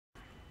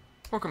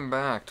Welcome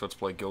back to Let's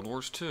Play Guild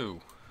Wars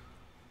 2.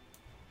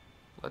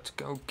 Let's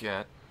go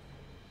get...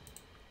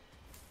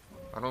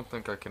 I don't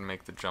think I can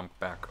make the jump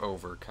back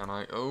over, can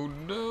I? Oh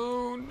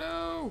no,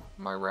 no!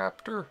 My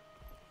raptor.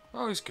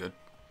 Oh, he's good.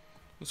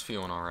 He's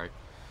feeling alright.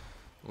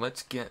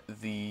 Let's get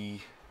the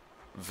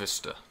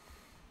Vista.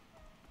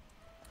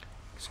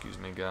 Excuse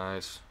me,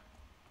 guys.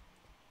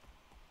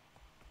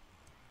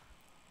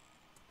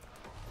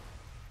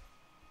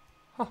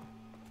 Huh.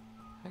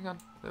 Hang on.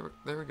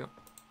 There we go.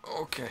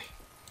 Okay.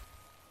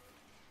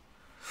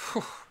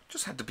 Whew.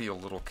 Just had to be a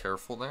little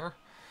careful there.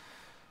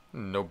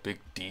 No big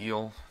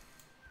deal.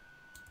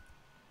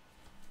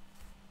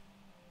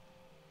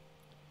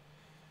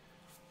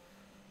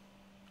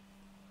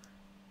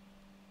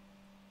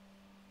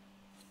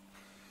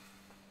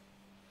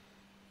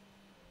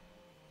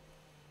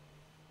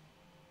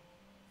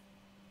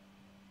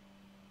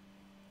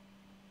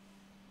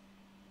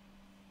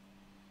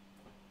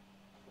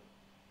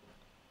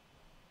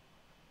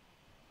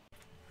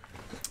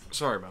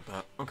 Sorry about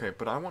that. Okay,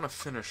 but I want to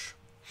finish...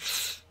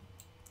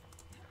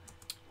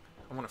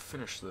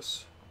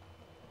 this.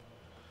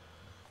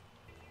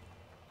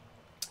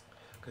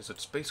 Because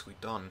it's basically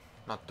done.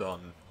 Not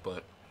done,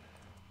 but...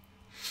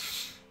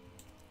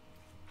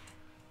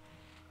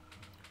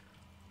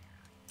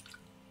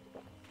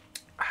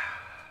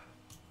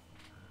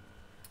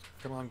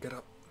 Come on, get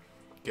up.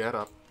 Get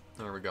up.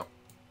 There we go.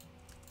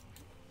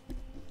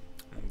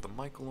 Move the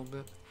mic a little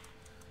bit.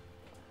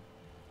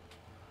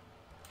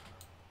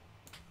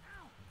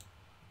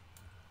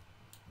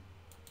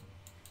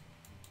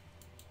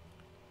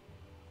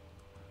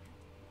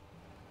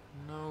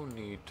 No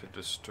need to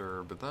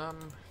disturb them.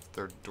 If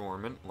they're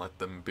dormant, let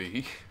them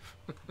be.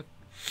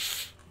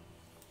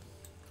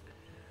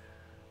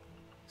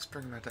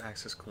 Spring back to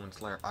access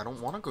Glint's lair. I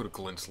don't want to go to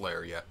Glint's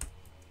lair yet.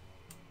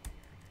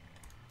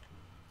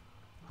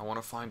 I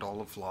want to find all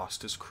of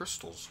Lost's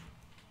crystals.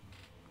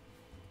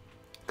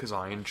 Because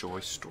I enjoy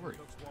story.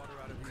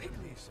 But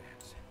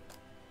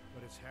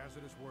it's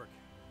hazardous work.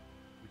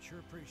 We'd sure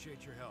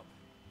appreciate your help.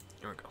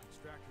 Here we go.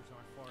 Extractors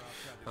aren't far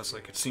outside I was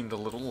like, it seemed a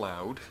little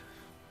loud.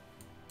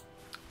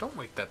 Don't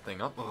wake that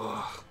thing up. Ugh.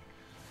 I'm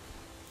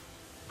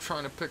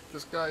trying to pick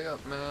this guy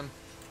up, man.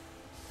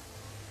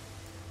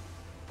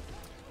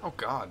 Oh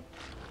god.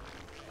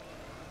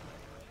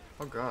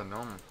 Oh god,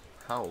 now I'm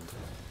held.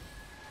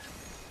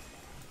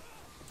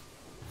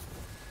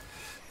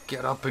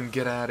 Get up and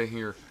get out of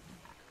here.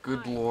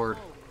 Good lord.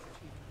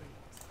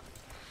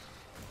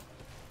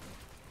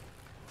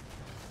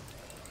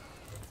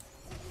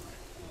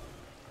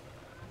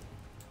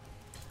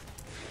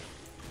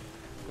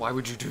 Why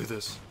would you do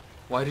this?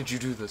 Why did you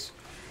do this?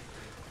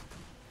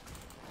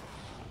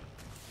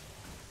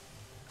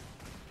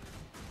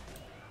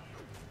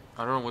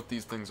 I don't know what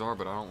these things are,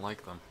 but I don't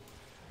like them.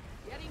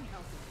 Getting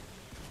healthy.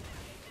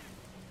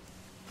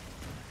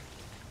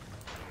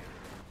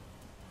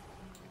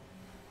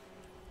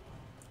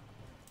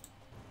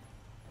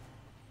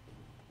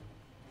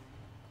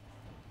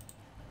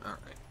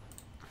 Alright.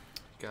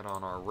 Get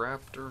on our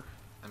raptor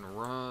and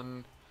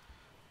run.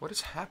 What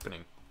is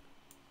happening?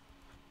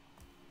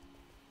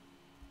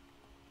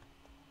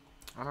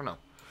 I don't know.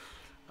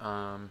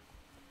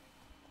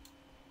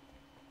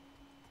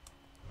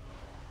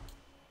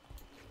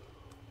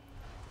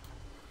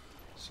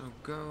 So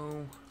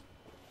go...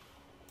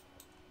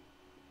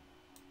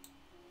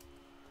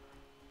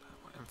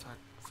 In fact,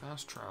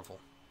 fast travel.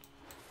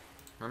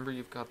 Remember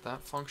you've got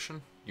that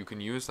function? You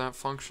can use that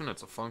function.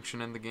 It's a function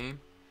in the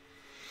game.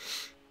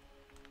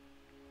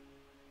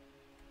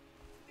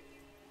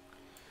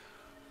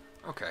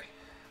 Okay.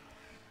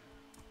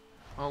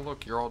 Oh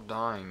look, you're all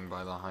dying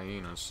by the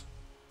hyenas.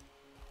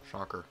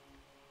 Shocker.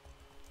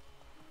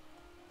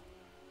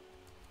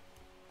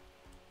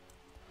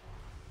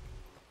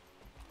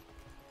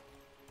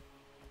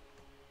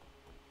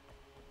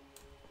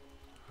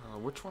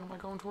 Which one am I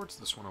going towards?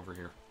 This one over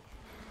here.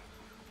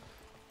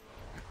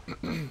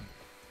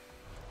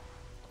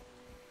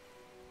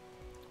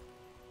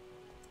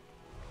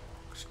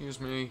 Excuse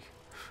me.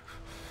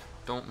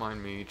 Don't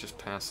mind me just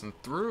passing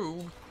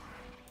through.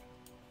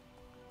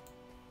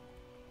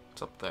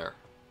 What's up there?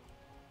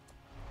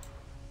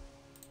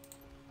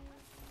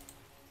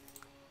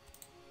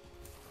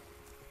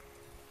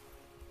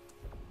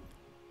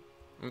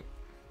 Ooh,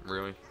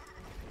 really?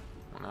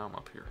 Well, now I'm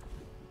up here.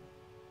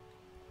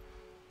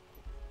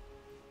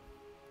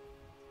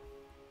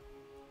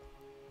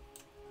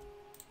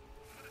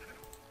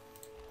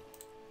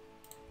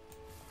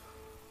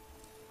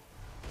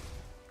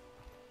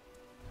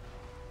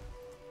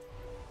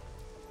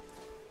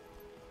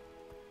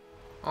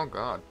 Oh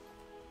god.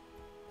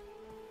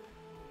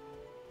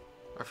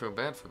 I feel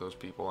bad for those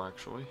people,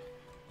 actually.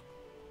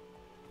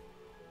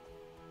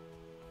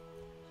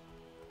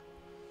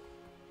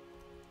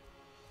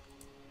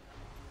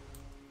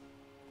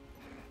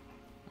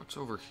 What's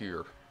over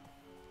here?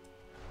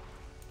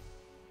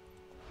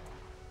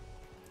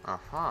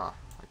 Aha!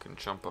 I can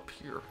jump up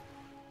here.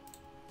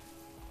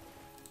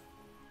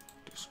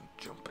 Do some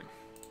jumping.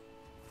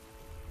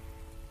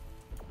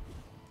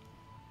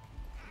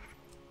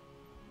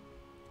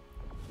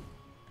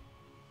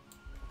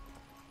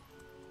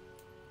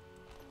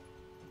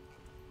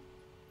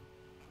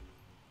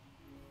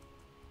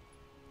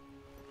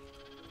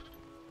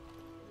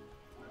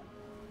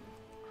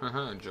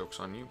 Haha, joke's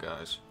on you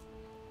guys.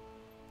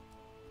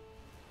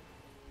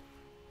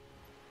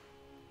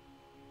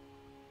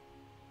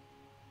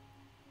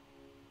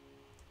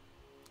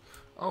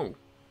 Oh,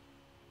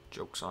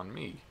 joke's on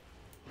me.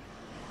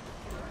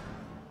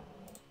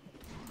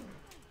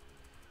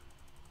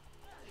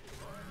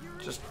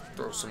 Just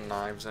throw some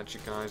knives at you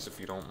guys if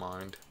you don't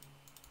mind.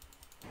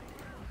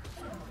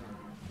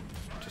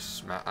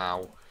 Just ow.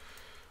 Well,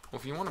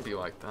 if you want to be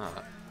like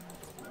that,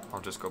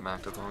 I'll just go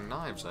back to throwing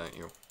knives at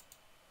you.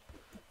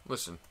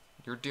 Listen,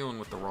 you're dealing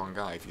with the wrong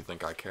guy if you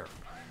think I care.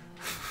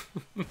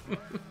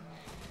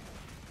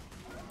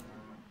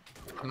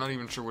 I'm not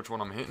even sure which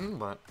one I'm hitting,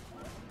 but...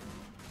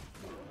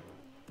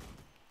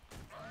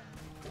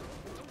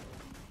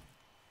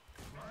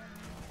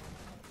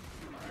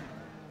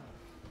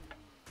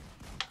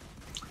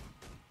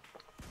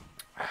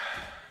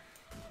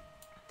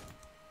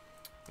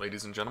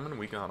 Ladies and gentlemen,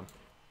 we got him.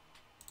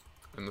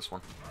 In this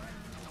one.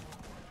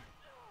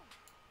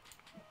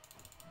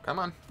 Come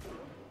on.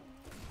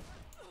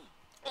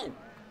 Oh!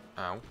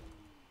 Ow.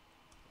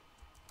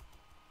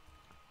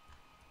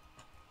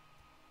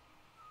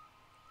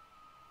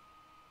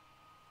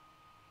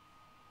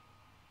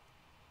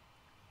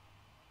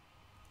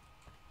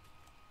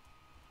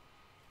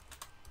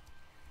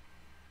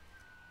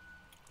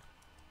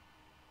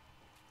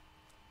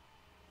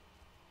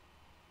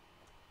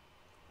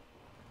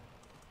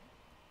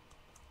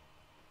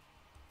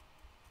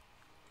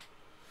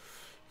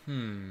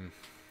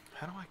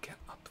 How do I get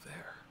up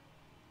there?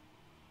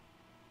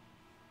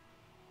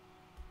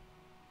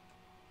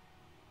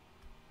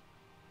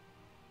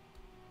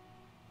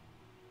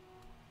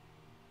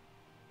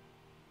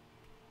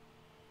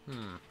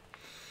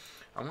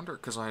 I wonder,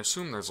 because I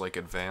assume there's like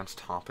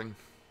advanced hopping.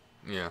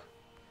 Yeah.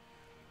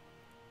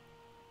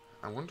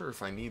 I wonder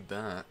if I need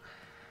that.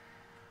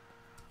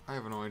 I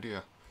have no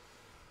idea.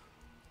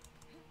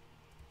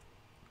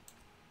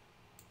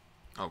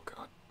 Oh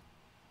god.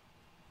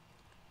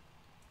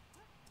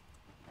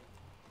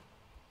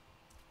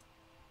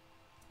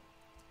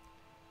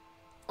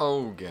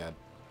 Oh god.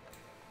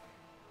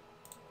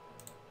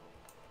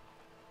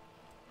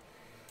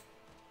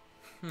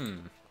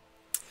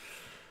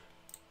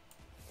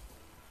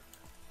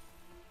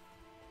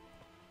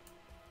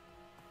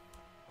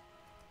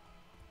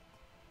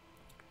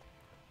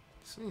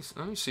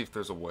 Let me see if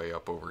there's a way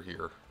up over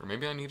here. Or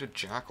maybe I need a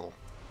jackal.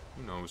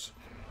 Who knows?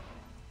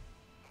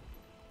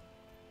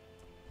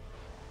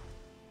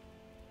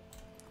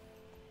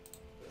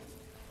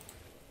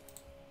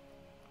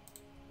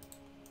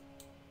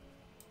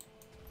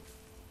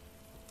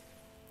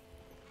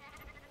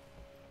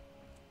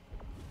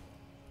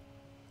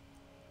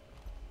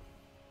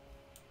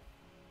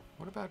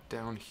 What about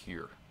down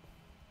here?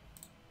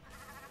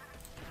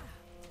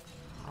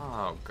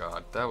 Oh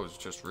god, that was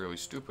just really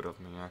stupid of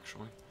me,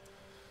 actually.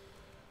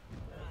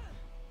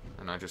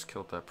 And I just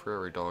killed that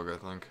prairie dog, I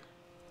think.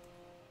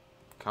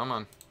 Come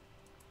on.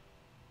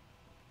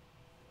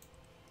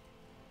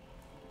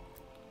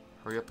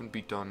 Hurry up and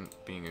be done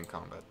being in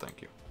combat,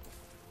 thank you.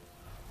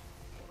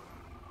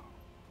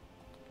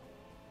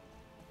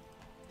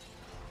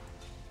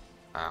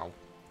 Ow.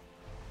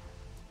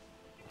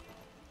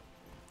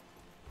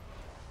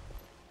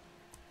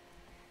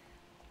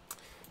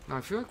 Now,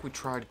 I feel like we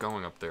tried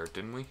going up there,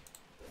 didn't we?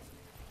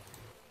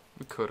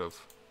 We could have.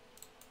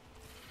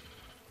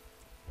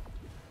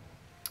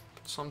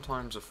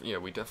 Sometimes, if yeah,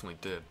 we definitely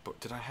did.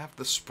 But did I have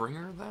the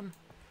Springer then?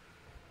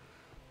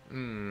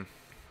 I'm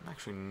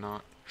actually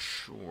not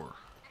sure.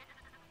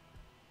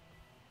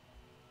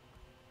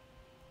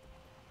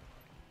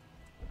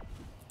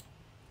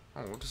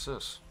 Oh, what is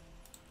this?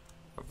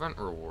 Event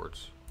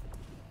rewards.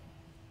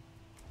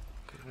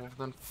 Okay, well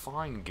then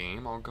fine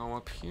game, I'll go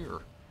up here.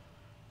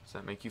 Does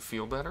that make you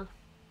feel better?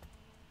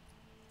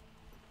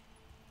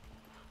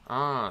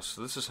 Ah,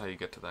 so this is how you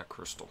get to that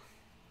crystal.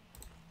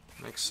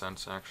 Makes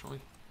sense,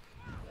 actually.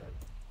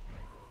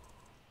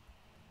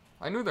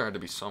 I knew there had to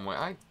be some way.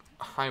 I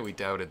highly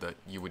doubted that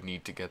you would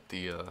need to get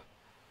the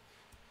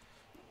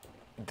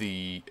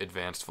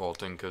advanced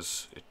vaulting,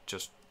 because it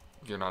just,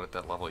 you're not at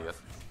that level yet.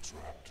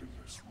 Trapped in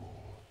this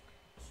role.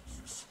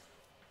 This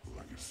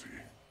legacy.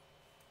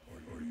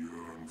 I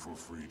yearn for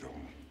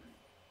freedom.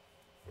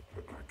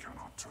 But I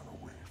cannot turn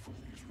away from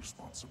these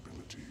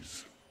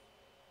responsibilities.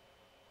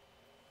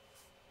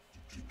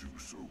 To do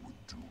so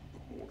would doom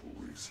the mortal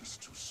races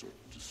to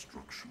certain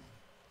destruction.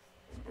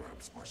 And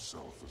perhaps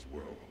myself as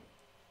well.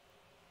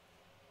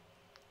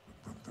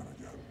 But then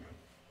again,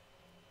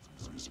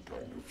 there is a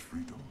kind of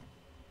freedom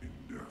in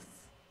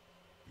death.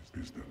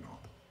 Is there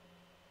not?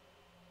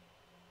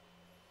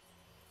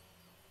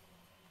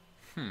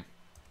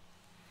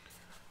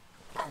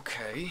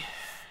 Okay.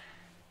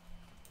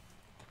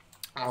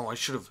 Oh, I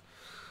should have...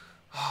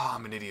 Oh,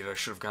 I'm an idiot. I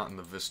should have gotten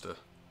the Vista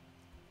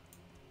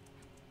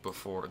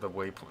before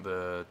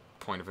the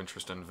point of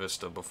interest in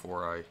Vista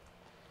before I...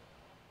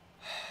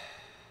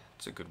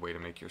 It's a good way to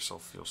make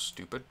yourself feel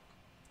stupid.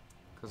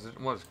 Because it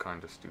was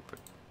kind of stupid.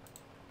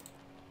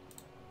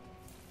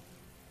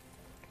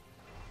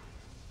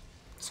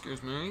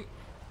 Excuse me.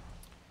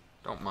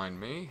 Don't mind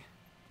me.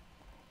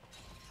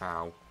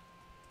 Ow.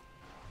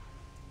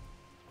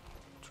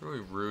 It's really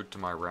rude to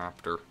my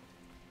raptor.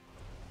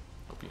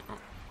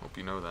 Hope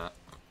you know that.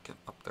 Get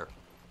up there.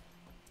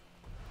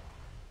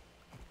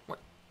 What?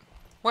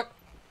 What?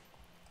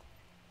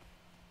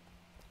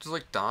 Just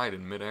like died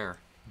in midair.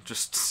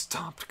 Just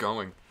stopped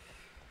going.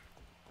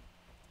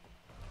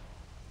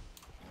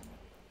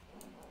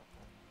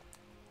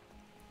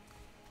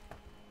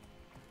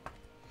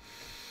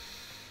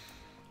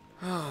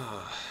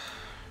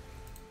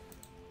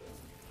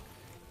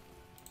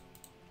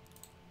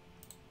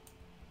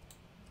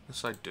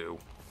 Yes, I do.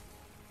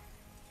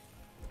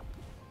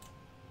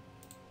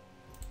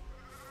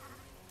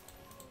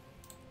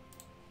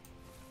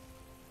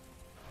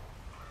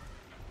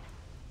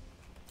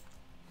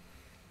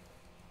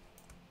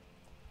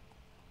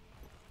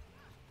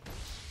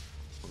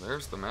 Well,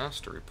 there's the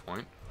mastery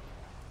point.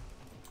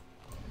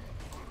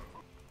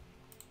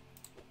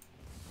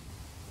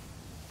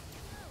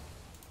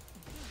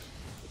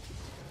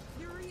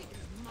 Fury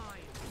is mine.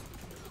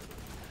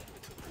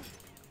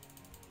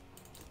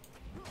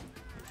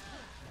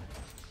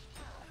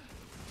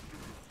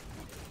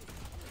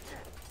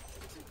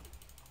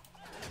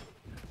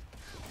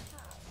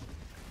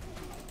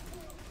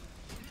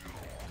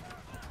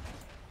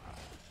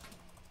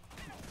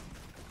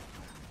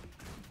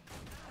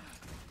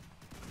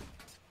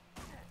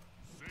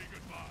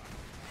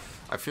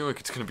 I feel like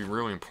it's going to be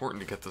really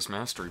important to get this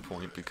mastery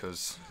point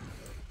because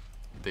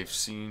they've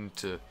seen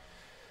to...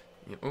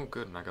 You know, oh,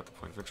 good, and I got the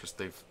point of interest.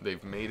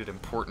 They've made it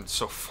important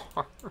so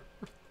far.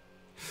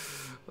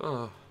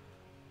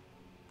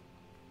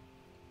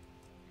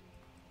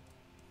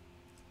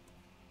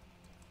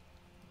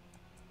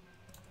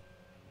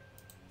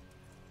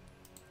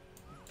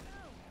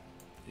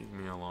 Leave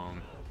me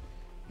alone.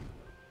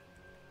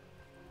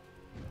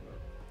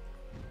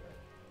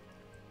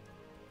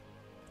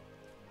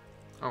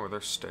 Oh, are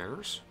there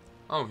stairs?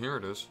 Oh, here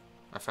it is.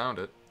 I found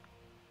it.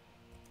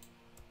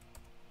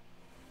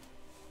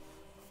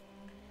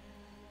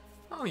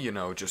 Oh, you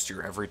know, just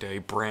your everyday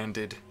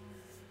branded,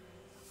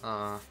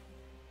 you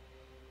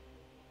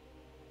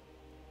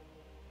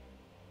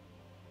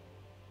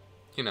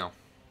know,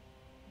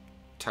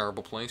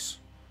 terrible place.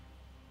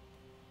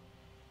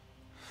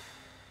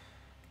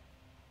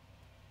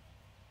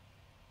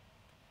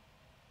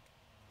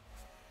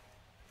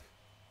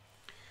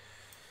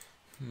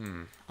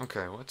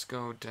 Okay, let's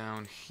go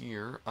down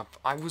here. Up.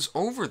 I was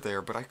over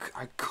there, but I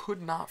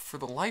could not for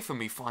the life of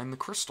me find the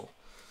crystal.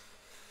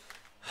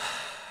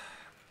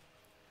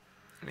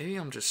 Maybe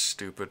I'm just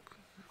stupid.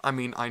 I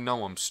mean, I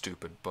know I'm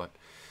stupid, but...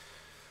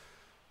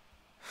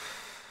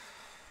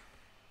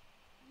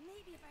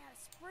 Maybe if I had a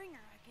Springer,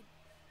 I could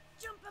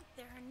jump up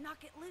there and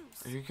knock it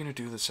loose. Are you gonna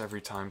do this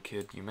every time,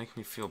 kid? You make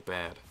me feel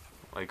bad.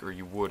 Like, or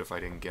you would if I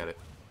didn't get it.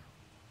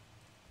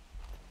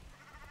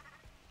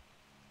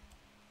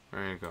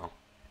 There you go.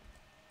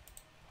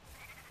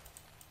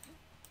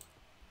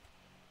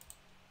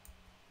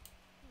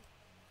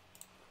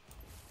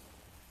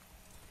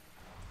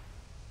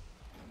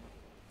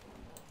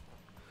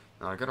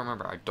 Now, I gotta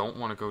remember, I don't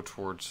want to go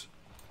towards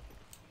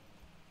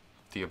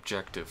the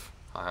objective.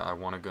 I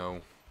want to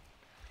go...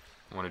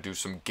 I want to do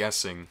some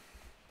guessing.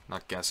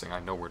 Not guessing, I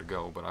know where to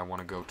go, but I want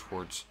to go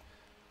towards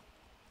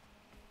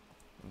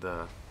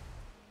the...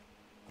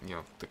 You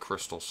know, the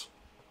crystals.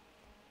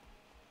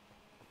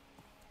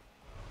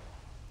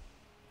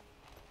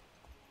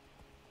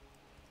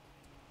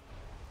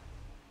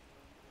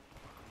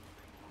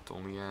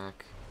 Doliac.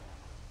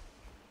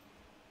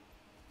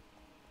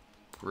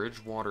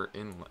 Bridgewater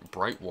Inlet.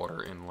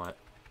 Brightwater Inlet.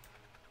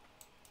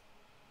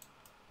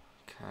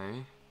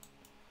 Okay.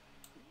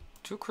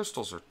 Two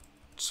crystals are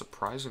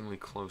surprisingly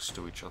close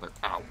to each other.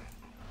 Ow!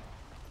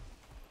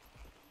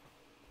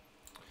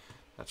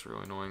 That's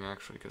really annoying,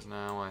 actually, because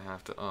now I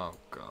have to... Oh,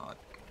 God.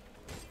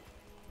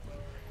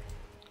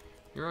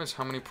 You realize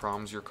how many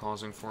problems you're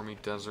causing for me,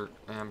 Desert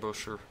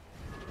Ambusher?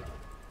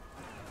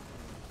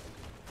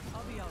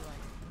 I'll be alright.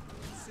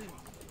 Soon.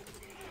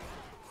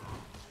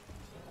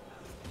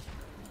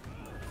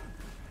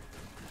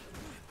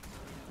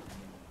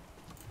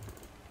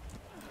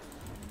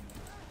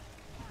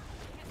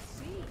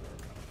 See?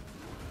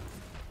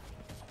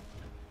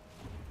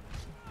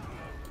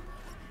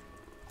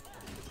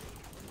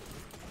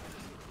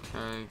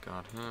 Okay,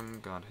 got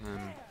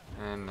him,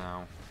 and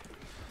now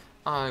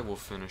I will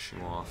finish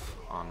you off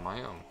on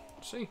my own.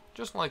 See?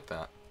 Just like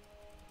that.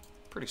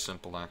 Pretty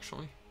simple,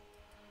 actually.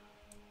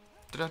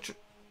 Did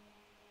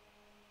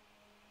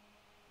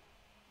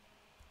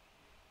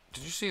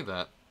you see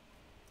that?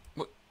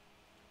 What?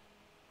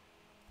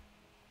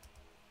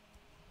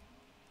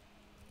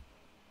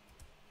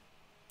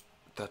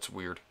 That's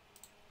weird.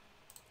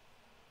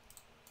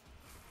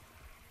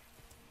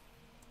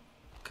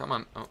 Come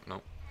on. Oh,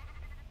 no.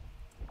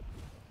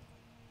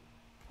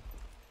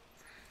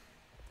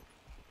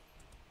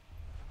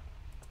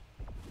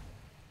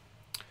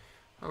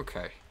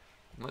 Okay.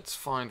 Let's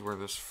find where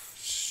this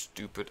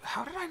stupid...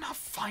 How did I not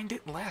find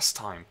it last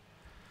time?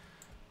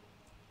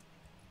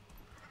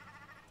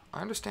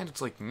 I understand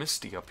it's like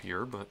misty up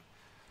here, but...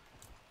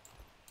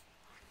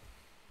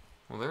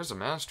 Well, there's a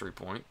mastery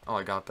point. Oh,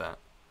 I got that.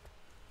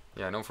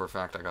 Yeah, I know for a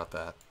fact I got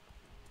that.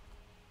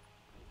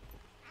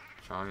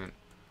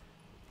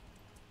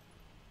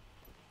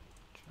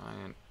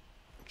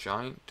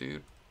 Giant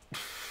dude.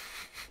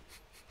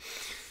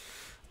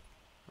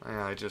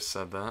 Yeah, I just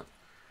said that.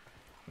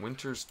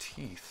 Winter's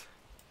Teeth.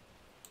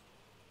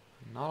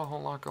 Not a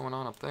whole lot going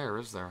on up there,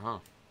 is there, huh?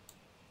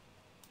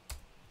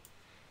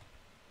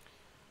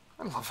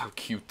 I love how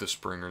cute the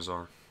springers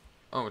are.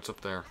 Oh, it's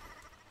up there.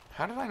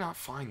 How did I not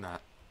find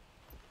that?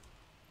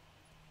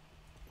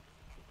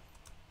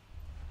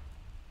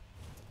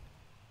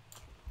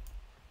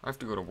 I have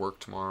to go to work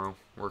tomorrow,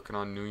 working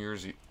on New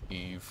Year's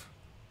Eve.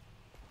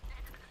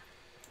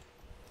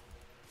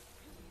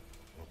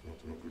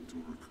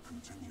 Turek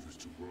continues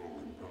to grow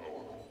in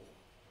power.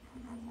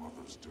 Her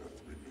mother's death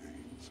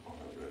remains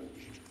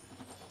unavenged.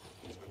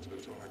 The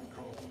time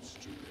comes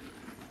to...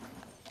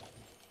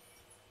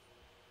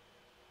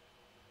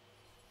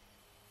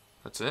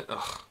 That's it?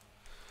 Ugh.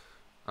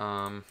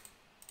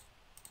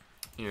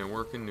 Yeah,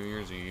 working New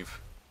Year's Eve.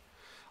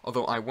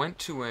 Although I went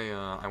to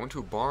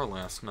a bar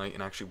last night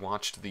and actually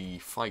watched the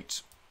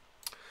fights.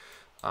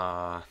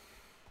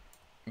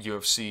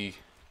 UFC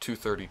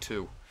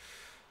 232.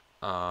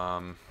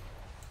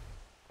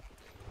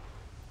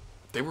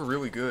 They were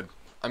really good.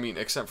 I mean,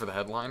 except for the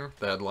headliner.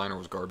 The headliner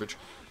was garbage.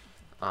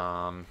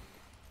 The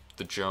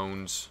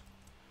Jones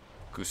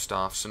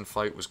Gustafsson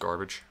fight was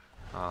garbage.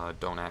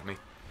 Don't at me.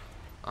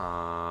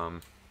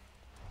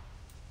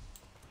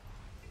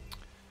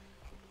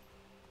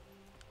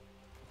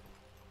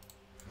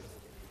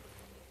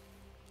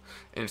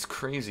 And it's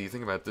crazy.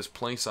 Think about it, this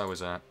place I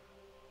was at.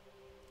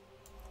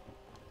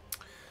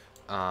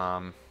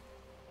 Oh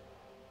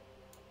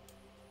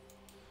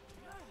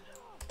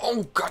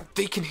god,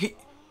 they can hit.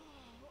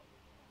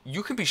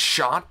 You can be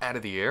shot out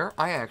of the air?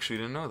 I actually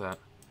didn't know that.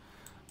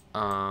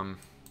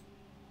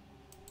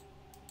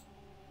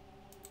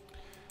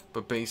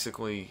 But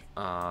basically,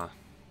 the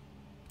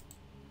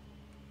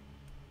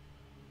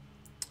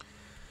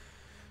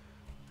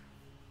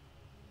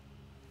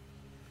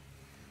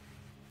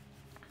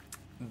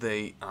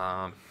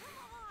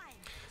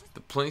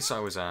place I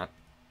was at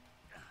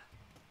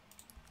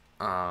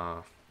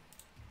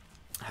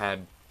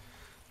had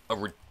a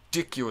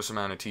ridiculous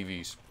amount of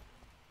TVs.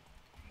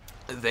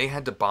 They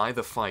had to buy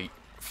the fight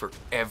for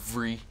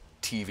every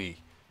TV.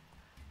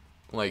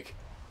 Like,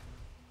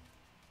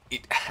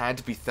 it had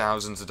to be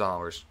thousands of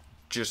dollars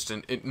just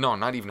in it. No,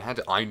 not even had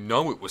to. I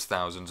know it was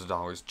thousands of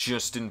dollars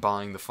just in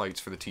buying the fights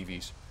for the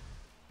TVs.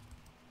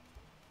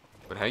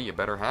 But hey, you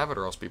better have it,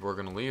 or else people are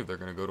gonna leave. They're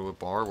gonna go to a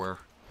bar where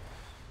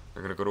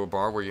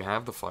you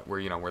have the fight,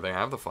 where they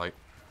have the fight.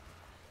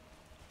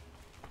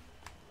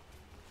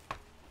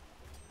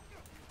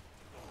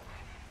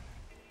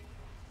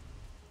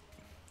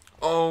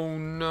 Oh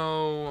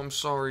no, I'm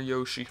sorry,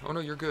 Yoshi. Oh no,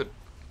 you're good.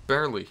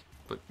 Barely,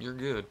 but you're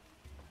good.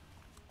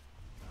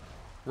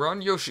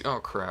 Run, Yoshi. Oh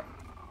crap.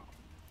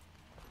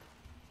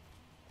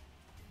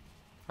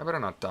 I better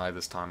not die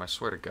this time, I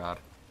swear to God.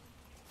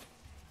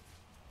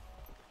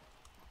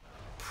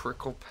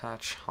 Prickle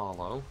Patch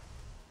Hollow.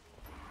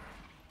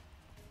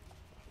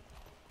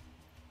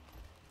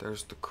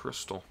 There's the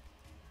crystal.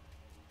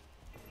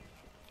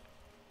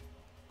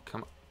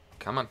 Come on.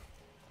 Come on.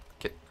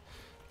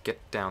 Get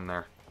down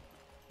there.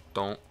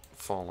 Don't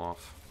fall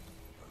off.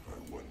 I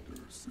wonder,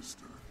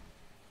 sister,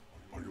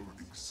 are your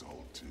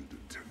exalted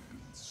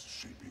attendants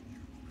shaping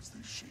you as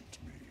they shaped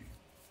me?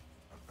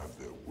 Have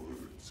their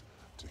words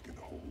taken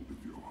hold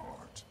of your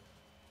heart?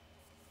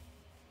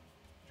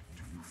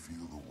 Do you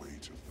feel the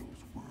weight of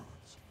those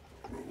words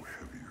grow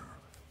heavier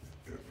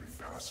with every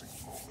passing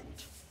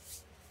moment?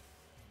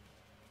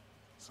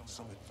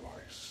 Some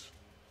advice.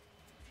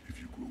 If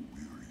you grow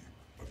weary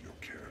of your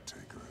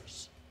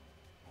caretakers,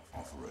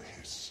 offer a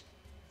hiss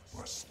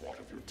or a swat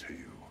of your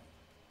tail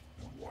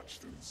and watch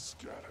them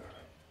scatter.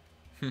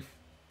 Do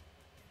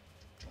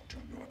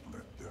not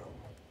let them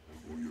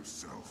or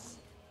yourself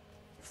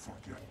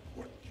forget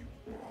what you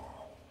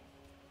are.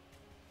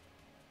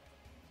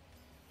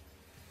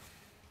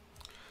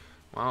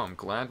 Wow, I'm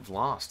glad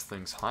Vlost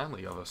thinks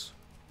highly of us.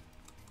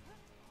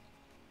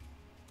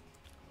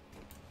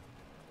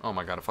 Oh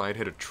my god, if I had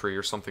hit a tree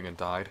or something and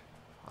died,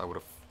 I would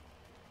have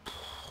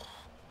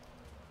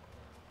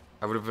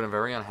been a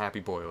very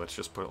unhappy boy, let's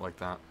just put it like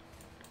that.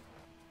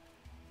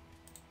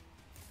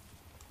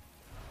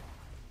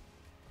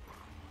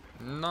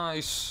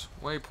 Nice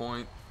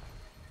waypoint.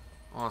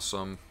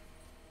 Awesome.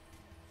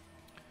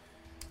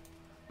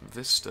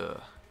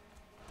 Vista.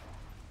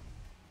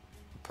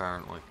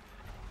 Apparently.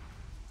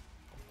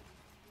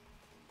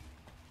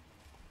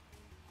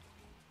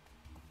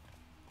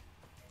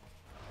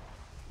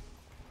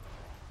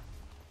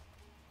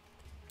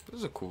 This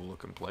is a cool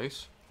looking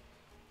place.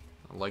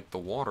 I like the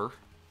water.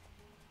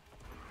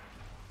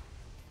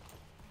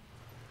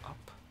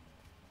 Up.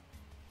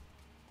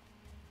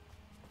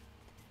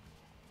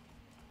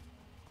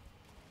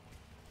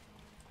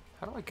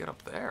 How do I get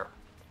up there?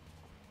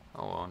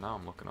 Oh, well, now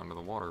I'm looking under the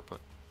water, but...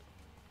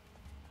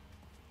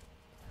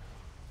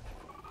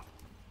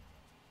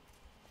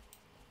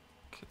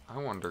 I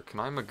wonder, can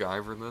I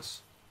MacGyver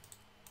this?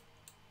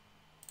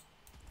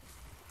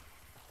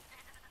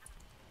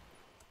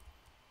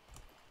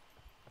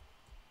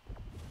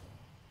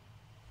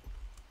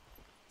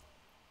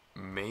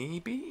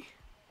 Maybe?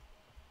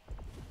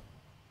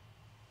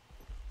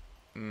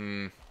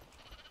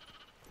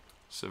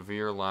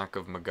 Severe lack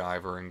of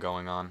MacGyvering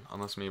going on.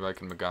 Unless maybe I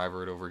can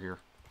MacGyver it over here.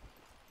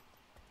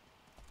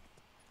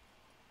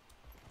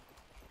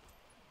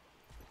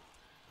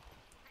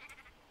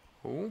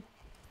 Oh.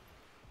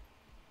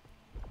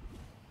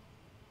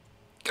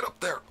 Get up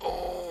there!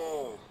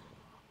 Oh!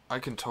 I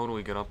can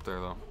totally get up there,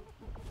 though.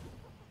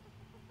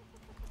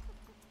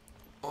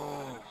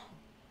 Oh.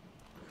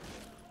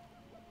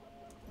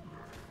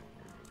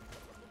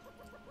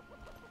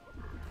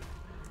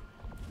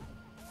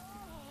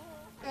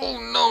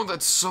 Oh no,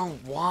 that's so...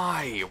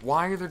 Why?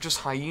 Why are there just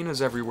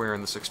hyenas everywhere in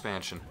this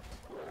expansion?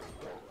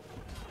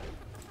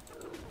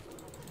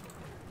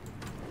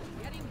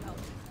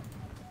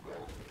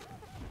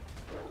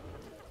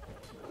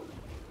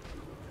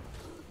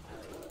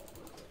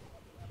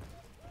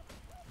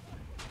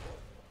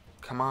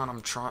 Come on,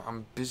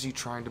 I'm busy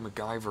trying to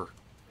MacGyver.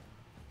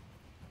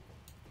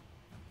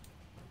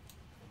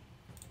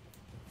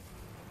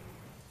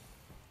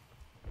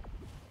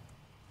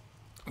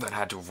 That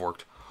had to have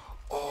worked.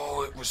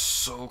 Oh, it was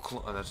so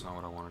close. That's not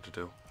what I wanted to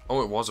do.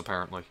 Oh, it was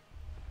apparently.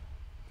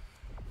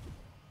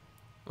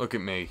 Look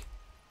at me.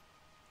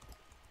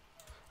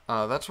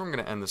 That's where I'm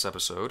going to end this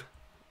episode.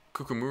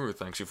 Kukumuru,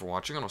 thanks you for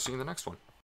watching, and I'll see you in the next one.